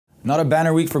Not a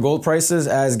banner week for gold prices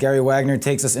as Gary Wagner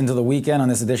takes us into the weekend on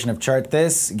this edition of Chart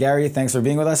This. Gary, thanks for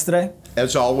being with us today.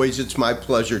 As always, it's my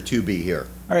pleasure to be here.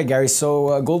 All right, Gary,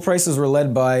 so gold prices were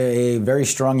led by a very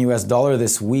strong U.S. dollar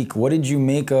this week. What did you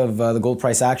make of the gold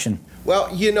price action?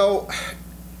 Well, you know,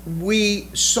 we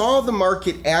saw the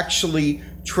market actually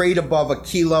trade above a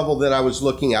key level that I was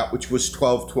looking at, which was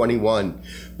 1221.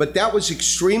 But that was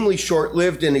extremely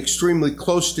short-lived and extremely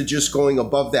close to just going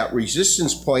above that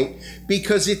resistance point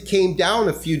because it came down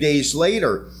a few days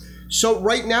later. So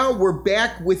right now we're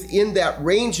back within that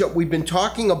range that we've been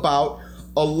talking about,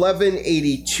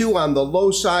 1182 on the low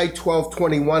side,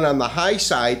 1221 on the high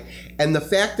side. And the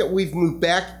fact that we've moved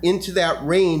back into that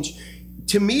range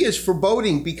to me is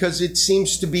foreboding because it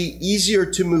seems to be easier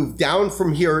to move down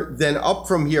from here than up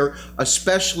from here,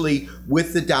 especially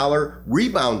with the dollar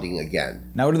rebounding again.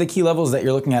 Now, what are the key levels that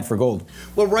you're looking at for gold?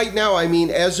 Well, right now, I mean,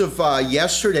 as of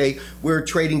yesterday, we're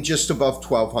trading just above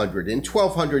 1200, and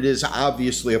 1200 is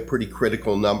obviously a pretty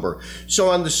critical number. So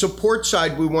on the support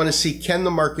side, we want to see, can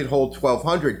the market hold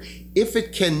 1200? If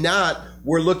it cannot,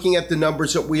 we're looking at the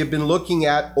numbers that we have been looking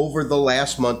at over the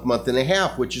last month and a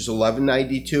half, which is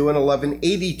 1192 and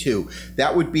 1182.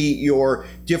 That would be your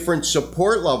different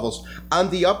support levels. On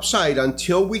the upside,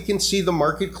 until we can see the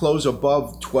market close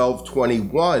above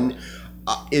 1221,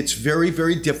 it's very,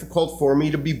 very difficult for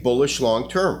me to be bullish long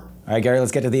term. All right, Gary,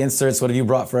 let's get to the inserts. What have you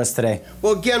brought for us today?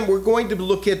 Well, again, we're going to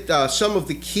look at some of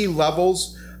the key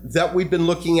levels that we've been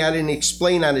looking at and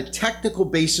explain on a technical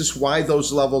basis why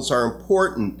those levels are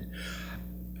important.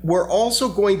 We're also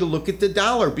going to look at the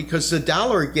dollar because the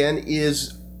dollar, again,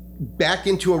 is back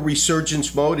into a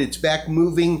resurgence mode. It's back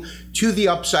moving to the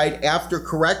upside after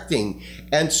correcting.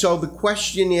 And so the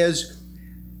question is,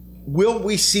 will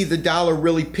we see the dollar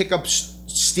really pick up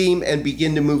steam and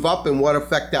begin to move up, and what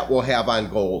effect that will have on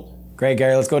gold? Great,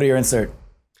 Gary. Let's go to your insert.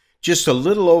 Just a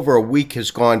little over a week has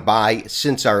gone by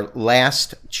since our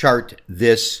last Chart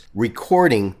This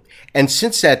recording. And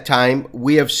since that time,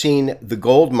 we have seen the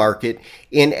gold market,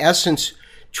 in essence,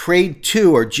 trade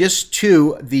to or just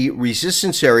to the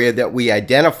resistance area that we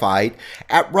identified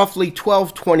at roughly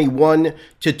 1221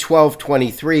 to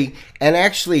 1223 and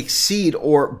actually exceed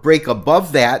or break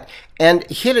above that and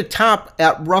hit a top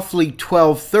at roughly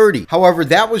 1230. However,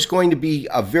 that was going to be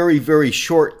a very, very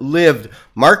short-lived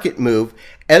market move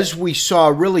as we saw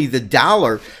really the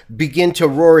dollar begin to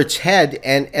roar its head,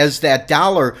 and as that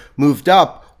dollar moved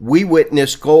up, we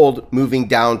witnessed gold moving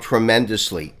down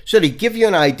tremendously. So to give you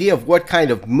an idea of what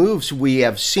kind of moves we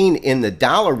have seen in the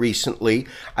dollar recently,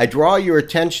 I draw your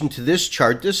attention to this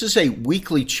chart. This is a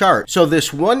weekly chart. So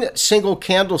this one single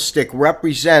candlestick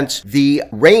represents the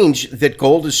range that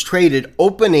gold is traded,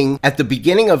 opening at the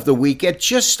beginning of the week at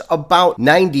just about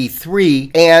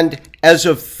 93, and as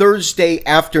of Thursday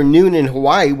afternoon in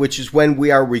Hawaii, which is when we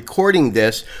are recording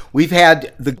this, we've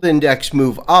had the index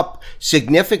move up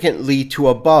significantly to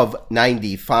above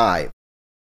 95.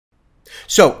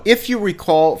 So if you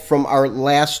recall from our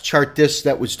last Chart This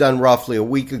that was done roughly a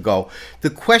week ago, the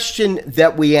question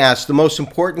that we asked, the most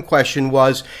important question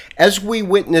was, as we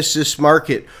witness this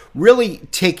market really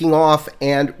taking off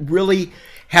and really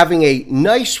having a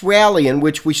nice rally in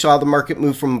which we saw the market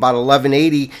move from about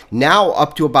 1180 now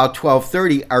up to about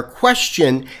 1230. Our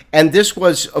question, and this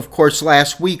was of course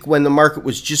last week when the market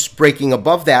was just breaking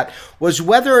above that, was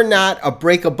whether or not a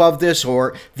break above this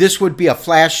or this would be a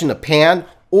flash in the pan,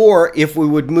 or if we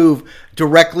would move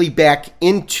directly back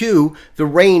into the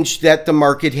range that the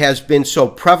market has been so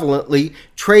prevalently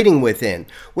trading within.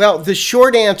 Well, the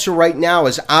short answer right now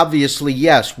is obviously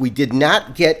yes. We did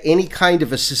not get any kind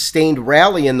of a sustained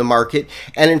rally in the market,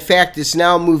 and in fact, it's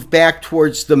now moved back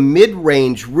towards the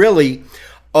mid-range, really,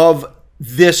 of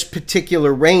this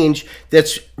particular range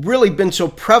that's really been so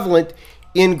prevalent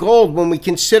in gold when we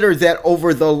consider that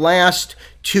over the last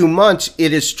 2 months,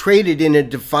 it is traded in a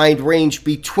defined range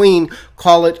between,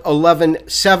 call it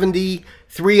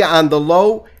 1173 on the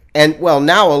low, and well,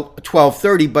 now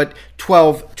 1230, but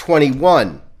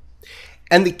 1221.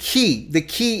 And the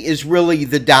key is really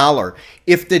the dollar.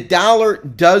 If the dollar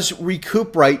does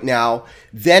recoup right now,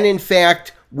 then in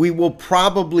fact, we will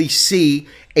probably see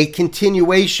a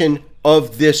continuation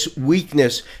of this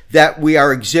weakness that we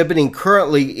are exhibiting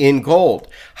currently in gold.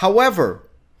 However,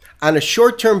 on a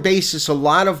short-term basis, a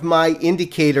lot of my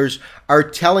indicators are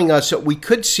telling us that we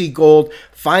could see gold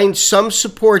find some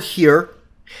support here,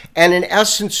 and in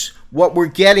essence, what we're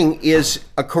getting is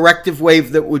a corrective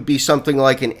wave that would be something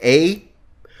like an A,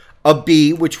 a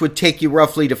B, which would take you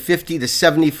roughly to 50 to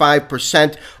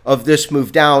 75% of this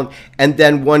move down, and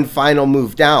then one final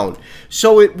move down.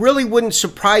 So it really wouldn't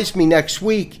surprise me next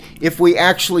week if we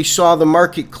actually saw the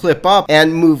market clip up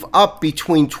and move up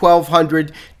between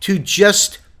 1200 to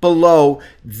just below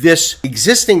this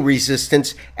existing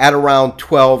resistance at around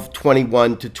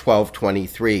 1221 to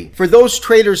 1223. For those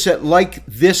traders that like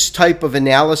this type of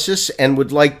analysis and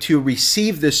would like to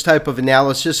receive this type of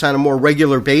analysis on a more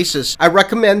regular basis, I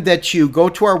recommend that you go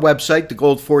to our website,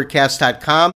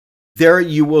 thegoldforecast.com. There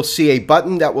you will see a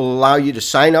button that will allow you to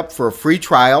sign up for a free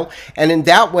trial, and in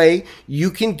that way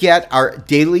you can get our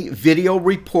daily video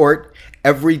report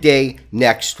every day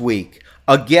next week.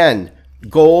 Again,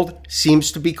 gold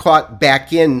seems to be caught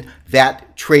back in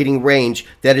that trading range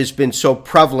that has been so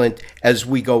prevalent as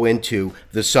we go into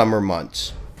the summer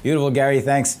months. Beautiful, Gary.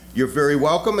 Thanks. You're very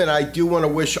welcome, and I do want to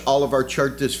wish all of our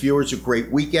Chart This viewers a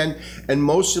great weekend, and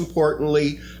most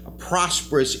importantly, a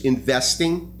prosperous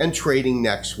investing and trading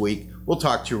next week. We'll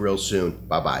talk to you real soon.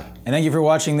 Bye-bye. And thank you for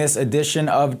watching this edition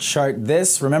of Chart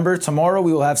This. Remember, tomorrow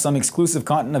we will have some exclusive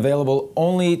content available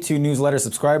only to newsletter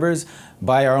subscribers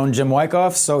by our own Jim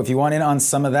Wyckoff. So if you want in on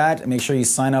some of that, make sure you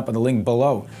sign up on the link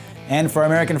below. And for our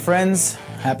American friends,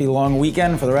 happy long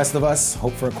weekend. For the rest of us,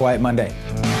 hope for a quiet Monday.